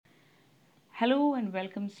Hello and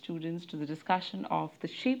welcome students to the discussion of The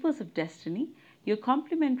Shapers of Destiny, your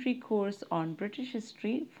complementary course on British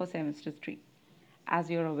history for semester 3.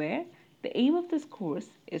 As you're aware, the aim of this course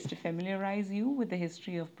is to familiarize you with the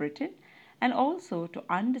history of Britain and also to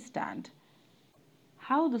understand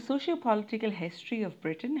how the socio-political history of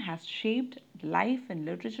Britain has shaped the life and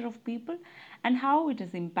literature of people and how it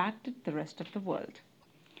has impacted the rest of the world.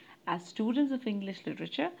 As students of English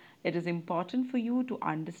literature, it is important for you to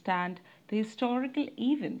understand the historical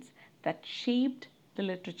events that shaped the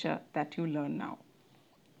literature that you learn now.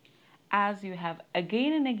 As you have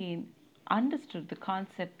again and again understood the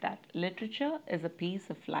concept that literature is a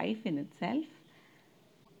piece of life in itself,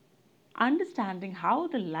 understanding how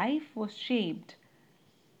the life was shaped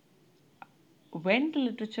when the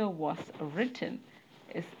literature was written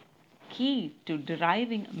is key to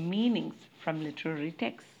deriving meanings from literary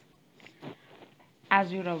texts.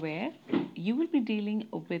 As you're aware, you will be dealing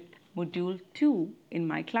with Module 2 in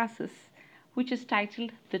my classes, which is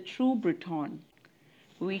titled The True Briton.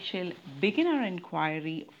 We shall begin our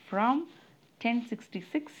inquiry from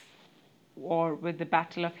 1066 or with the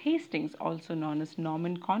Battle of Hastings, also known as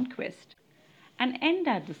Norman Conquest, and end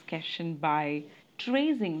our discussion by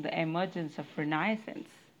tracing the emergence of Renaissance.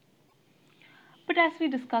 But as we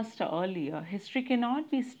discussed earlier, history cannot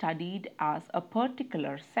be studied as a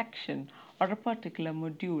particular section or a particular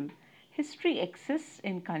module. History exists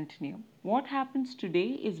in continuum. What happens today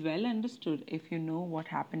is well understood if you know what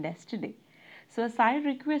happened yesterday. So as I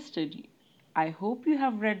requested you, I hope you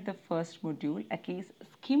have read the first module, at least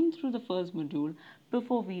skim through the first module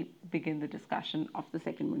before we begin the discussion of the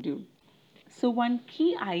second module. So one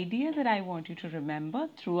key idea that I want you to remember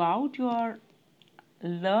throughout your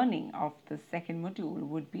learning of the second module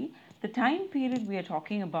would be the time period we are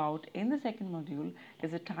talking about in the second module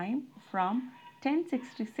is a time from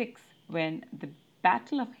 1066 when the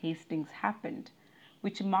Battle of Hastings happened,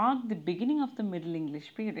 which marked the beginning of the Middle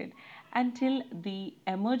English period, until the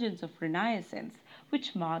emergence of Renaissance,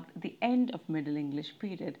 which marked the end of Middle English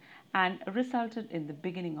period and resulted in the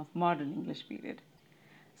beginning of Modern English period.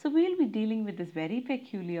 So we'll be dealing with this very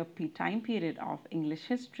peculiar time period of English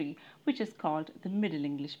history, which is called the Middle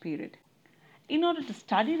English period. In order to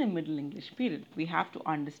study the Middle English period, we have to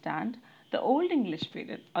understand the Old English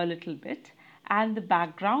period a little bit and the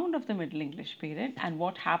background of the Middle English period and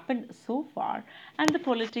what happened so far and the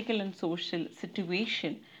political and social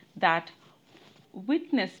situation that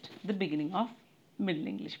witnessed the beginning of Middle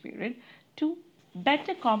English period to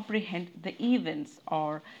better comprehend the events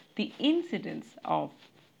or the incidents of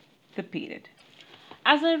the period.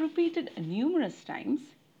 As I repeated numerous times,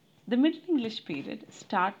 the Middle English period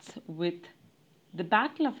starts with the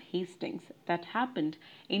Battle of Hastings that happened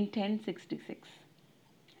in 1066.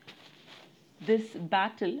 This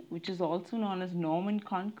battle, which is also known as Norman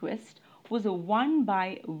Conquest, was won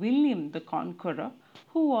by William the Conqueror,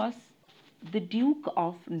 who was the Duke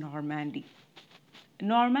of Normandy.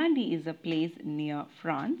 Normandy is a place near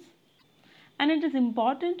France, and it is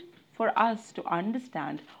important for us to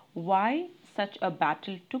understand why such a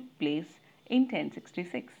battle took place in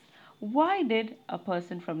 1066. Why did a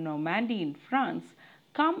person from Normandy in France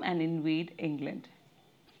come and invade England?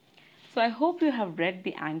 So I hope you have read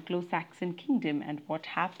the Anglo-Saxon kingdom and what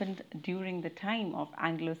happened during the time of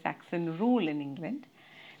Anglo-Saxon rule in England.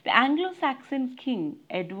 The Anglo-Saxon king,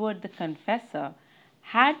 Edward the Confessor,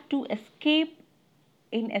 had to escape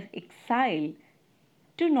in exile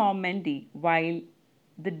to Normandy while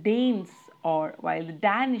the Danes or while the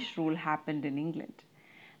Danish rule happened in England.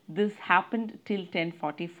 This happened till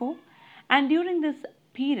 1044, and during this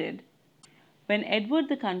period, when Edward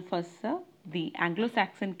the Confessor, the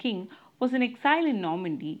Anglo-Saxon king, was in exile in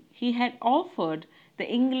Normandy, he had offered the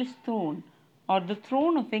English throne or the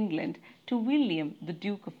throne of England to William, the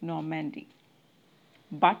Duke of Normandy.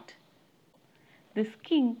 But this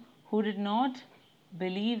king, who did not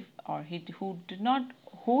believe or who did not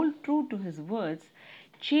hold true to his words,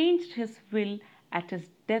 changed his will at his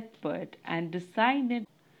deathbed and decided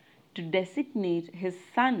to designate his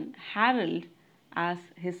son Harold as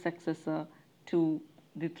his successor to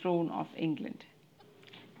the throne of England.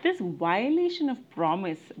 This violation of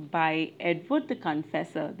promise by Edward the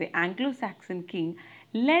Confessor, the Anglo-Saxon king,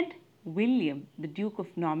 led William, the Duke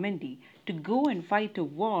of Normandy, to go and fight a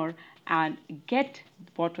war and get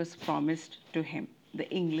what was promised to him, the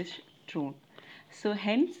English throne. So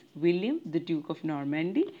hence, William, the Duke of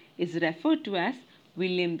Normandy, is referred to as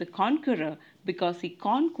William the Conqueror because he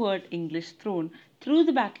conquered English throne through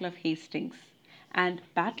the Battle of Hastings. And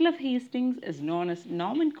Battle of Hastings is known as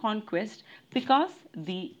Norman Conquest because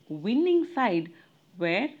the winning side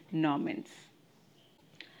were Normans.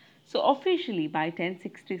 So, officially by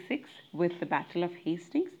 1066, with the Battle of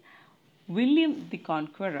Hastings, William the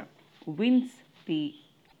Conqueror wins the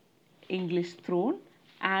English throne,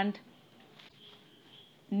 and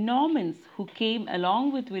Normans who came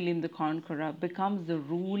along with William the Conqueror becomes the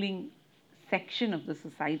ruling section of the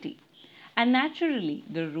society. And naturally,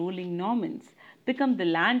 the ruling Normans become the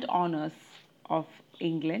landowners of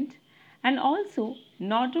England. And also,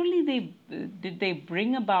 not only did they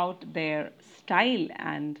bring about their style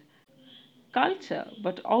and culture,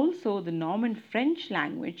 but also the Norman French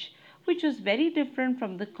language, which was very different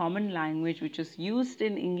from the common language which was used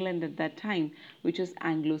in England at that time, which was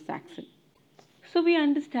Anglo Saxon. So we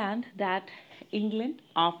understand that England,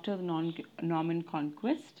 after the Norman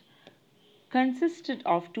conquest, consisted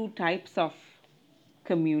of two types of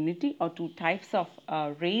community or two types of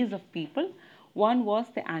race of people. One was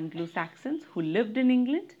the Anglo Saxons who lived in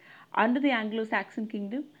England under the Anglo Saxon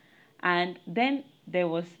kingdom, and then there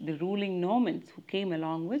was the ruling Normans who came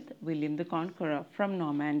along with William the Conqueror from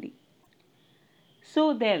Normandy.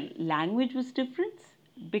 So their language was different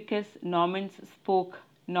because Normans spoke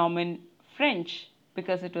Norman French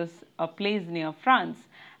because it was a place near France,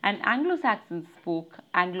 and Anglo Saxons spoke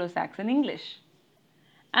Anglo Saxon English.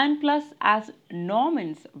 And plus, as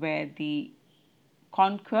Normans were the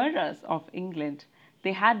conquerors of England,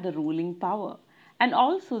 they had the ruling power, and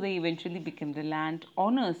also they eventually became the land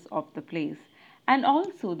owners of the place, and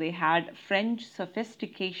also they had French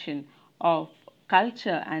sophistication of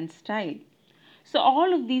culture and style. So,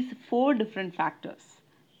 all of these four different factors,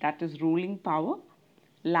 that is, ruling power,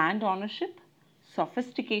 land ownership,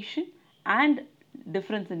 sophistication, and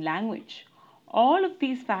difference in language, all of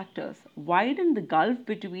these factors widen the gulf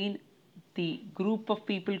between the group of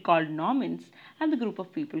people called Normans and the group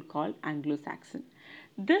of people called Anglo Saxon.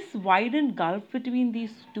 This widened gulf between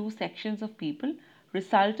these two sections of people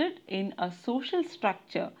resulted in a social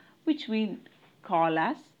structure which we call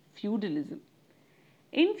as feudalism.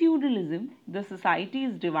 In feudalism, the society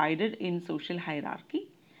is divided in social hierarchy,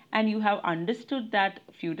 and you have understood that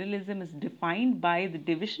feudalism is defined by the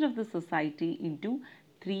division of the society into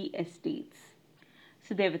three estates.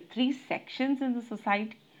 So there were three sections in the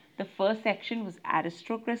society. The first section was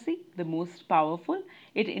aristocracy, the most powerful.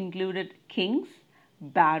 It included kings,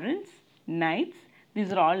 barons, knights.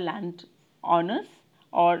 These are all land owners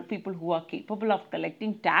or people who are capable of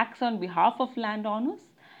collecting tax on behalf of landowners.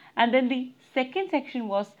 And then the second section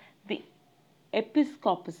was the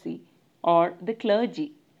episcopacy or the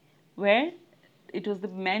clergy, where it was the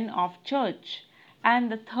men of church.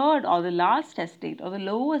 And the third or the last estate or the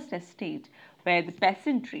lowest estate were the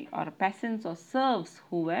peasantry or peasants or serfs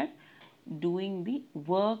who were doing the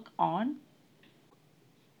work on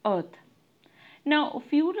earth. Now, a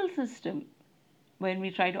feudal system, when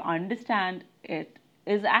we try to understand it,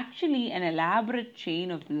 is actually an elaborate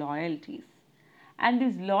chain of loyalties. And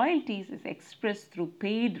these loyalties is expressed through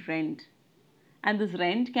paid rent. And this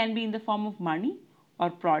rent can be in the form of money or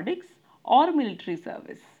products or military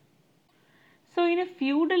service. So, in a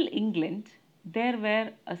feudal England, there were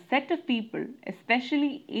a set of people,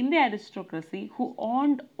 especially in the aristocracy, who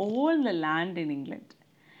owned all the land in England.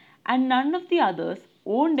 And none of the others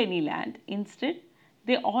owned any land. Instead,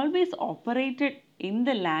 they always operated in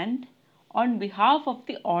the land on behalf of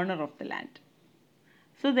the owner of the land.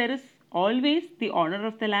 So, there is always the owner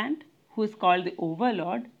of the land who is called the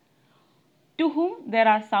overlord, to whom there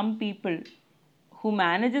are some people who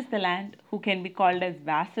manages the land who can be called as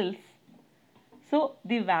vassals. So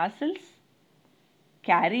the vassals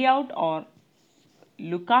carry out or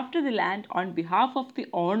look after the land on behalf of the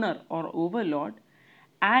owner or overlord,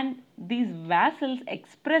 and these vassals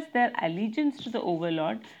express their allegiance to the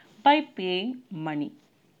overlord by paying money.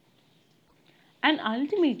 And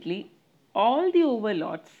ultimately, all the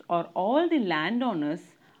overlords or all the landowners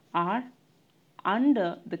are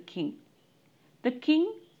under the king. The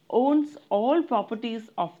king owns all properties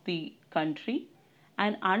of the country,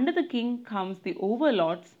 and under the king comes the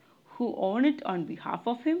overlords who own it on behalf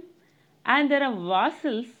of him, and there are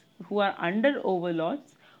vassals who are under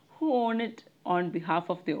overlords who own it on behalf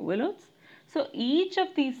of the overlords. So each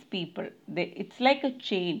of these people, it's like a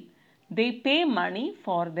chain. They pay money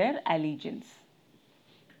for their allegiance.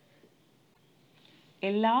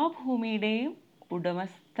 എല്ലാ ഭൂമിയുടെയും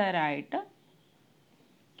ഉടമസ്ഥരായിട്ട്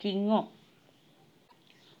കിങ്ങോ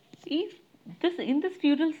if this in this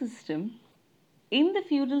feudal system in the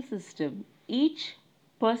feudal system each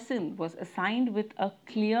person was assigned with a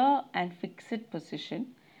clear and fixed position,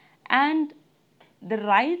 and the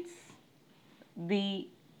rights the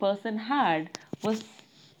person had was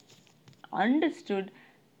understood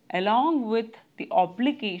along with the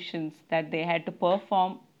obligations that they had to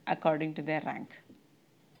perform according to their rank.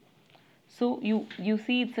 So you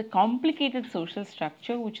see, it's a complicated social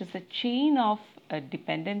structure, which is a chain of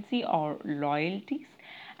dependency or loyalties.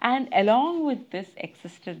 And along with this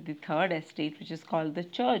existed the third estate, which is called the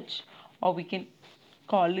church, or we can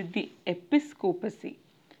call it the episcopacy.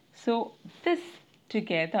 So this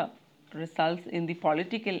together results in the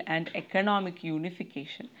political and economic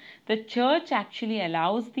unification. The church actually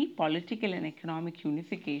allows the political and economic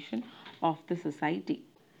unification of the society.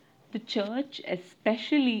 The church,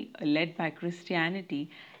 especially led by Christianity,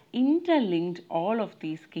 interlinked all of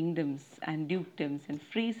these kingdoms and dukedoms and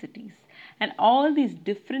free cities and all these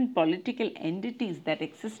different political entities that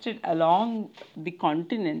existed along the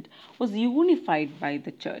continent was unified by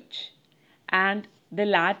the church. And the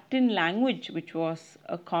Latin language, which was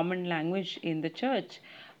a common language in the church,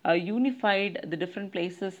 unified the different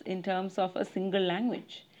places in terms of a single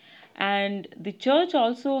language. And the church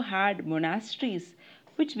also had monasteries,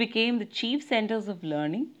 which became the chief centers of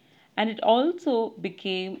learning, and it also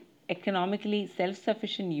became economically self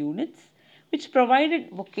sufficient units, which provided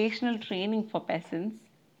vocational training for peasants,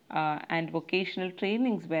 and vocational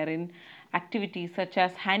trainings wherein activities such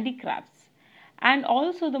as handicrafts. And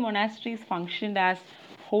also, the monasteries functioned as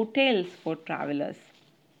hotels for travelers.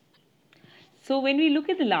 So, when we look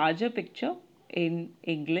at the larger picture in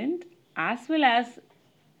England as well as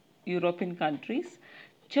European countries,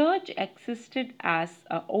 church existed as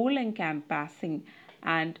a all encompassing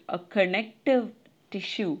and a connective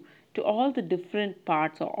tissue to all the different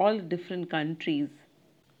parts or all the different countries.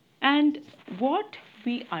 And what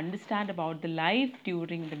we understand about the life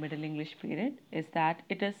during the Middle English period is that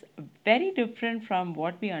it is very different from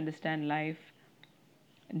what we understand life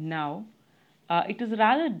now. It is a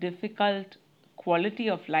rather difficult quality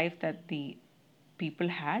of life that the people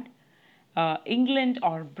had. England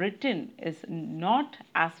or Britain is not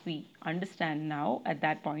as we understand now at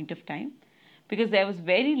that point of time, because there was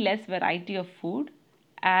very less variety of food,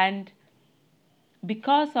 and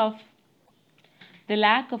because of the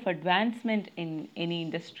lack of advancement in any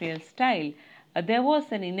industrial style, there was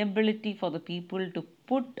an inability for the people to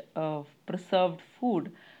put preserved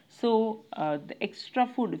food. So, the extra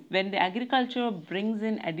food, when the agriculture brings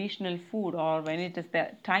in additional food or when it is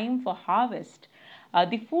the time for harvest,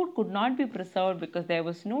 the food could not be preserved because there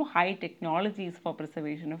was no high technologies for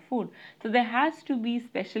preservation of food. So, there has to be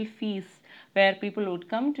special feasts where people would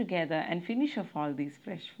come together and finish off all these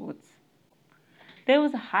fresh foods. There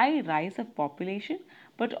was a high rise of population,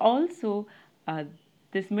 but also uh,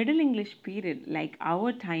 this Middle English period, like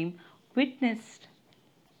our time, witnessed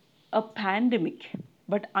a pandemic.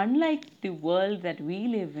 But unlike the world that we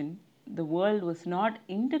live in, the world was not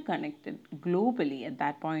interconnected globally at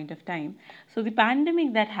that point of time. So, the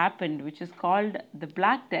pandemic that happened, which is called the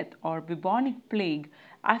Black Death or bubonic plague,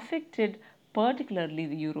 affected particularly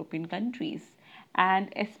the European countries.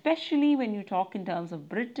 And especially when you talk in terms of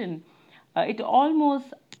Britain, it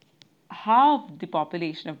almost half the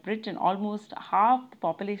population of Britain, almost half the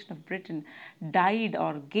population of Britain died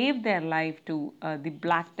or gave their life to the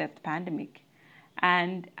Black Death pandemic.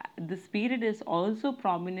 And this period is also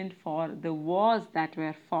prominent for the wars that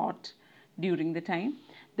were fought during the time.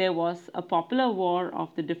 There was a popular war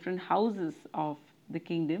of the different houses of the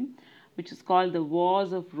kingdom, which is called the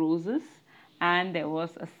Wars of Roses, and there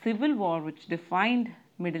was a civil war which defined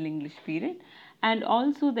Middle English period, and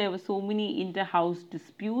also there were so many inter-house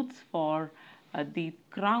disputes for the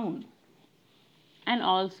crown, and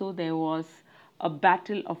also there was a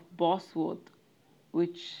battle of Bosworth,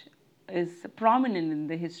 which is prominent in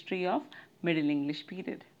the history of Middle English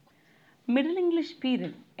period. Middle English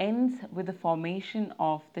period ends with the formation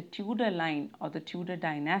of the Tudor line or the Tudor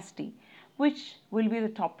dynasty, which will be the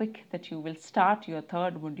topic that you will start your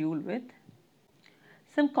third module with.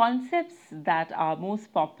 Some concepts that are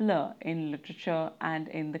most popular in literature and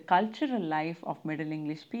in the cultural life of Middle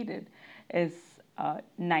English period is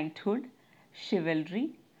knighthood,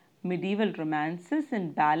 chivalry, medieval romances,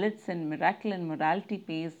 and ballads and miracle and morality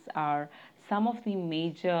plays are some of the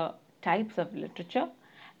major types of literature.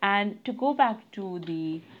 And to go back to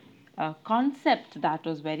the concept that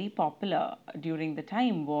was very popular during the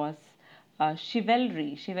time was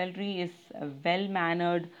chivalry. Chivalry is a well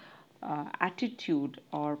mannered attitude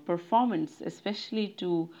or performance, especially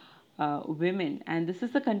to women, and this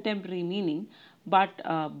is a contemporary meaning. But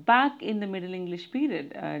back in the Middle English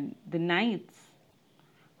period, the knights,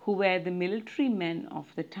 who were the military men of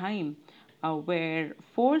the time, were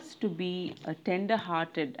forced to be tender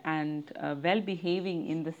hearted and well behaving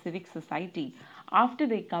in the civic society after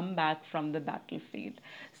they come back from the battlefield.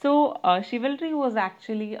 So, chivalry was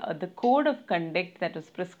actually the code of conduct that was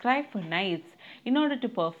prescribed for knights in order to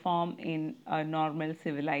perform in a normal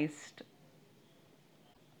civilized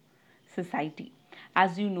society.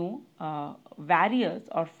 As you know, warriors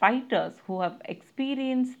or fighters who have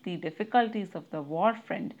experienced the difficulties of the war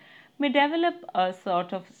front may develop a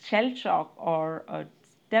sort of shell shock or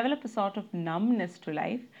develop a sort of numbness to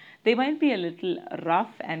life. They might be a little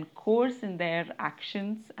rough and coarse in their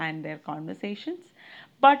actions and their conversations,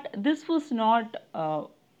 but this was not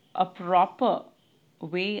a proper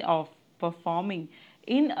way of performing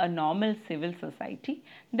in a normal civil society.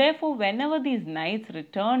 Therefore, whenever these knights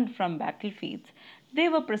returned from battlefields, they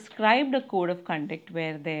were prescribed a code of conduct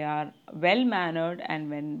where they are well mannered and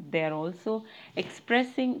when they are also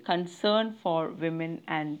expressing concern for women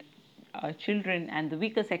and children and the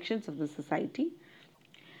weaker sections of the society.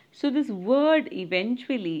 So, this word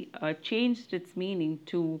eventually changed its meaning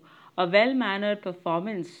to a well mannered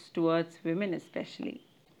performance towards women, especially.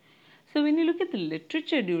 So, when you look at the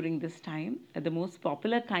literature during this time, the most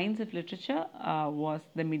popular kinds of literature was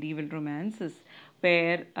the medieval romances,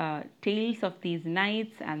 where tales of these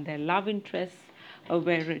knights and their love interests were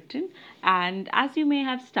written. And as you may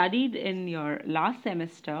have studied in your last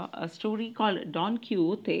semester, a story called Don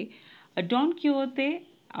Quixote, Don Quixote,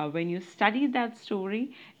 when you study that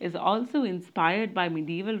story, is also inspired by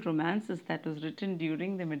medieval romances that was written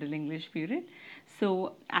during the Middle English period.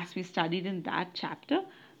 So, as we studied in that chapter,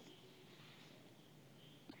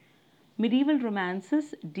 medieval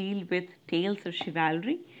romances deal with tales of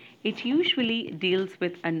chivalry. It usually deals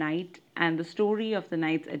with a knight and the story of the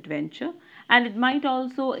knight's adventure, and it might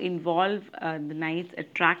also involve the knight's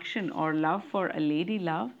attraction or love for a lady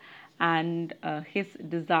love and his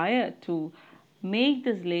desire to make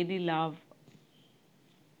this lady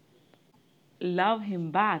love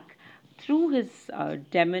him back through his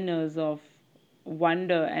demeanors of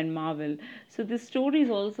wonder and marvel. So the stories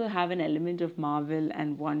also have an element of marvel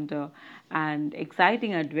and wonder and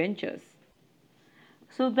exciting adventures.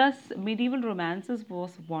 So, thus, medieval romances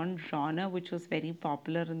was one genre which was very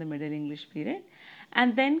popular in the Middle English period.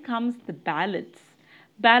 And then comes the ballads.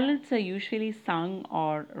 Ballads are usually sung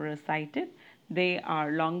or recited, they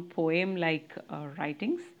are long poem like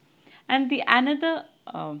writings. And the another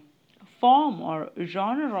form or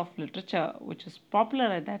genre of literature which was popular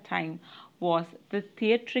at that time was the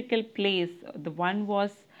theatrical plays. The one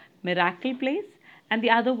was miracle plays, and the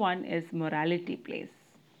other one is morality plays.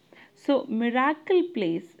 So, miracle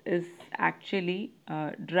plays is actually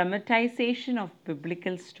a dramatization of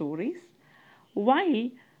biblical stories, while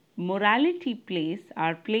morality plays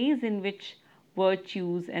are plays in which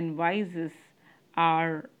virtues and vices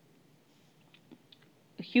are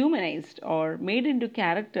humanized or made into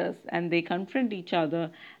characters and they confront each other,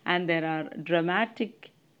 and there are dramatic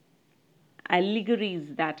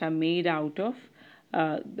allegories that are made out of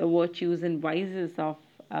the virtues and vices of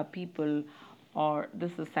people or the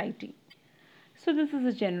society. So, this is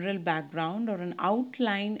a general background or an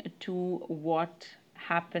outline to what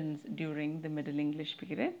happens during the Middle English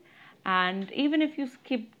period. And even if you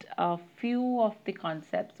skipped a few of the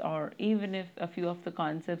concepts, or even if a few of the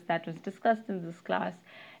concepts that was discussed in this class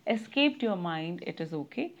escaped your mind, it is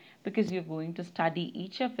okay, because you're going to study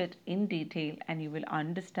each of it in detail and you will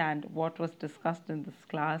understand what was discussed in this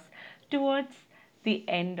class towards the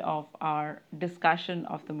end of our discussion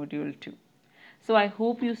of the module 2. So I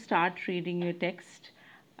hope you start reading your text,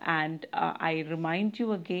 and I remind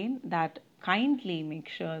you again that kindly make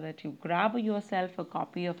sure that you grab yourself a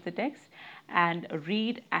copy of the text and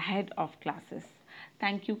read ahead of classes.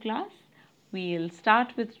 Thank you, class. We'll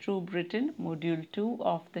start with True Briton, Module 2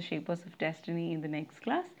 of the Shapers of Destiny in the next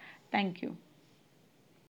class. Thank you.